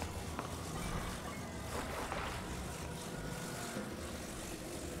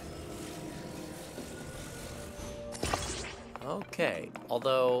 Okay,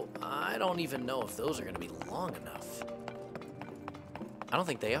 although I don't even know if those are going to be long enough. I don't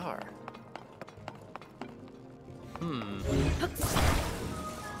think they are.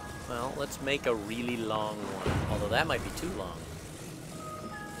 Well, let's make a really long one, although that might be too long.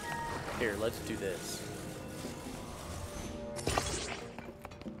 Here, let's do this.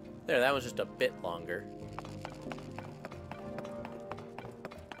 There, that was just a bit longer.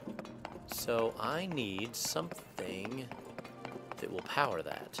 So I need something that will power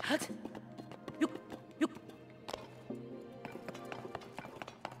that.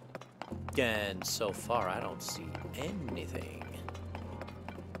 And so far, I don't see anything.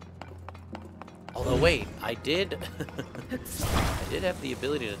 Although, wait, I did... I did have the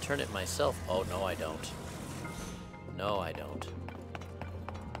ability to turn it myself. Oh, no, I don't. No, I don't.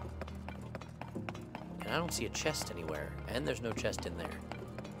 And I don't see a chest anywhere. And there's no chest in there.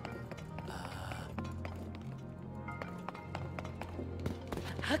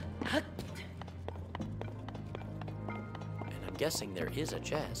 And I'm guessing there is a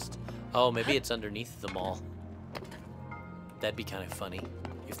chest. Oh, maybe it's underneath them all. That'd be kind of funny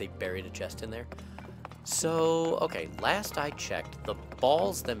if they buried a chest in there. So, okay, last I checked, the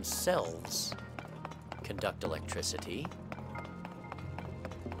balls themselves conduct electricity.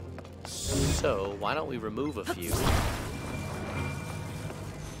 So, why don't we remove a few?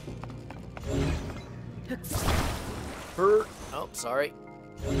 Oh, sorry.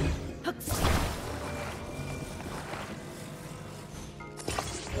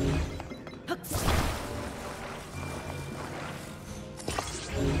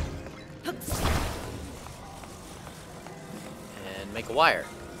 And make a wire.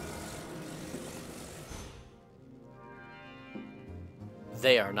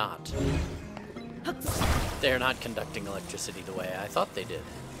 They are not. They are not conducting electricity the way I thought they did.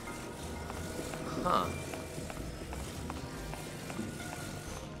 Huh.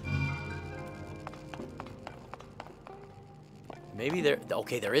 Maybe there...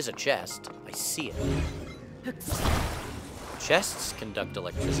 Okay, there is a chest. I see it. Chests conduct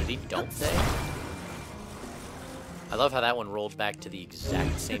electricity, don't they? I love how that one rolled back to the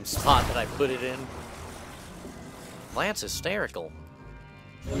exact same spot that I put it in. Lance hysterical.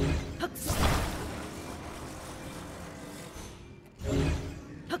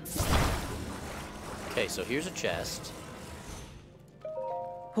 Okay, so here's a chest.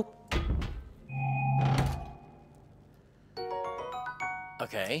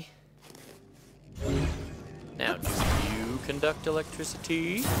 Okay. Now, do you conduct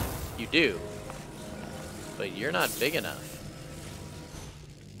electricity? You do. But you're not big enough.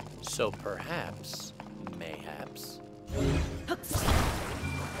 So perhaps, mayhaps.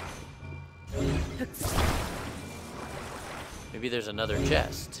 Maybe there's another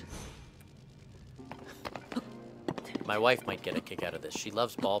chest. My wife might get a kick out of this. She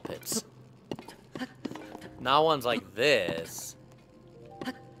loves ball pits. Not ones like this.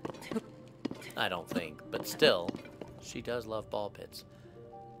 I don't think, but still, she does love ball pits.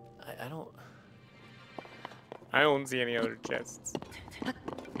 I don't see any other chests.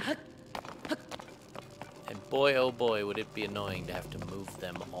 And boy, oh boy, would it be annoying to have to move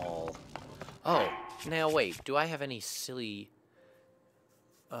them all. Oh, now wait, do I have any silly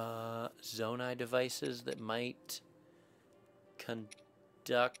Zonai devices that might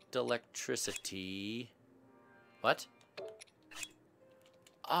conduct electricity? What?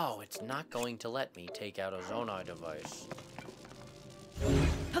 Oh, it's not going to let me take out a Zonai device.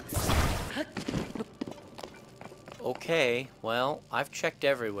 Okay, well, I've checked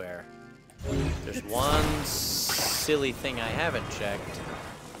everywhere. There's one silly thing I haven't checked,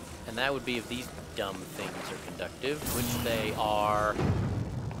 and that would be if these dumb things are conductive, which they are.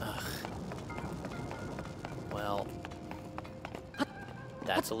 Ugh. Well,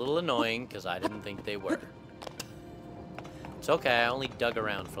 that's a little annoying, because I didn't think they were. It's okay, I only dug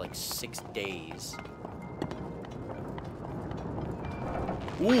around for like 6 days.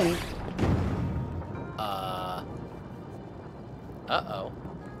 Ooh! Uh-oh.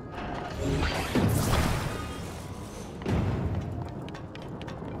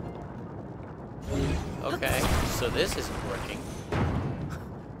 Okay, so this isn't working.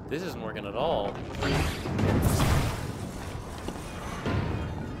 This isn't working at all.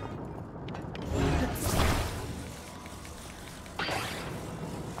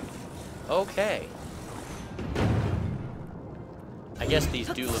 Okay. I guess these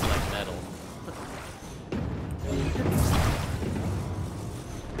do look like metal.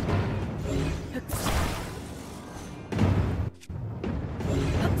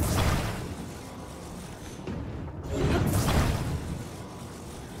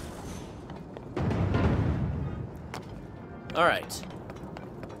 All right.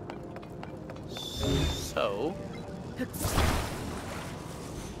 So...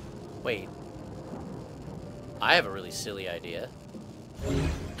 Wait. I have a really silly idea.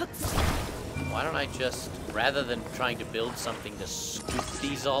 Why don't I just, rather than trying to build something to scoop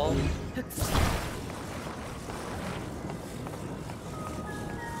these all...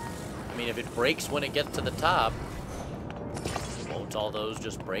 I mean, if it breaks when it gets to the top, won't all those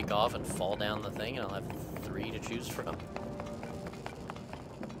just break off and fall down the thing and I'll have 3 to choose from?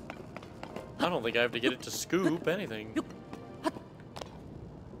 I don't think I have to get it to scoop anything.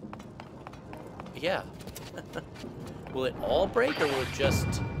 Yeah. Will it all break, or will it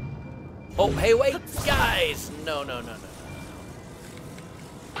just... Oh, hey, wait, guys! No, no, no, no,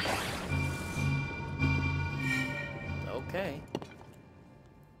 no. Okay.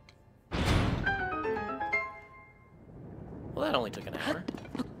 Well, that only took an hour.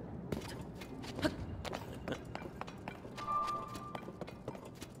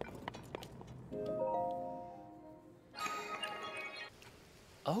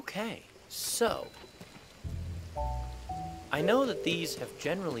 Okay, so... I know that these videos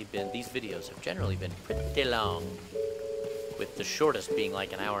have generally been pretty long, with the shortest being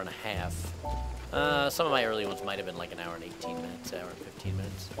like an hour and a half. Some of my early ones might have been like an hour and 18 minutes, hour and 15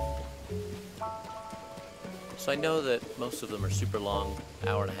 minutes. So I know that most of them are super long,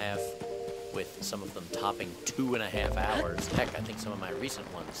 hour and a half, with some of them topping 2.5 hours. Heck, I think some of my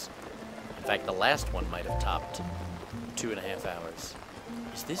recent ones. In fact, the last one might have topped 2.5 hours.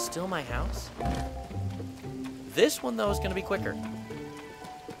 Is this still my house? This one, though, is going to be quicker.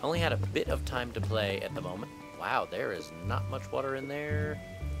 I only had a bit of time to play at the moment. Wow, there is not much water in there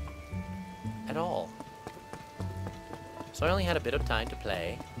at all. So I only had a bit of time to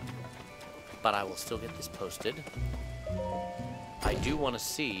play, but I will still get this posted. I do want to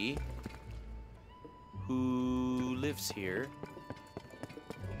see who lives here.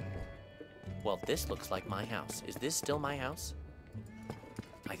 Well, this looks like my house. Is this still my house?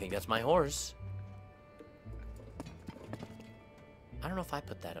 I think that's my horse. I don't know if I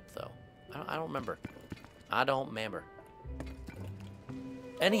put that up, though. I don't remember. I don't remember.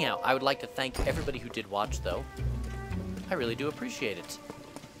 Anyhow, I would like to thank everybody who did watch, though. I really do appreciate it.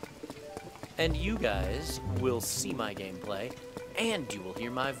 And you guys will see my gameplay, and you will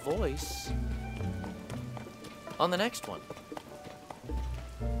hear my voice on the next one.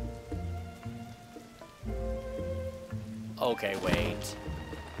 Okay, wait.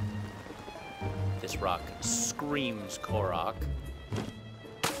 This rock screams Korok.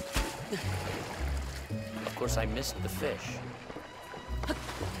 Of course, I missed the fish.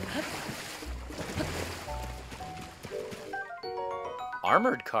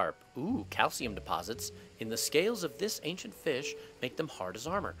 Armored carp. Ooh, calcium deposits in the scales of this ancient fish make them hard as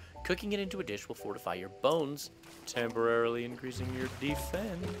armor. Cooking it into a dish will fortify your bones, temporarily increasing your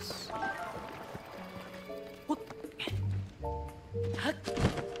defense.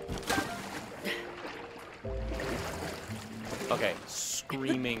 Okay,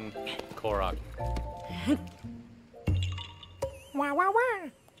 screaming Korok. Wah, wah, wah.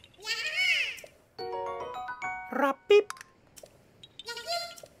 Rap-beep.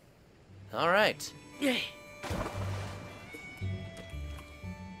 All right.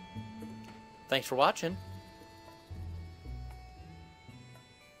 Thanks for watching.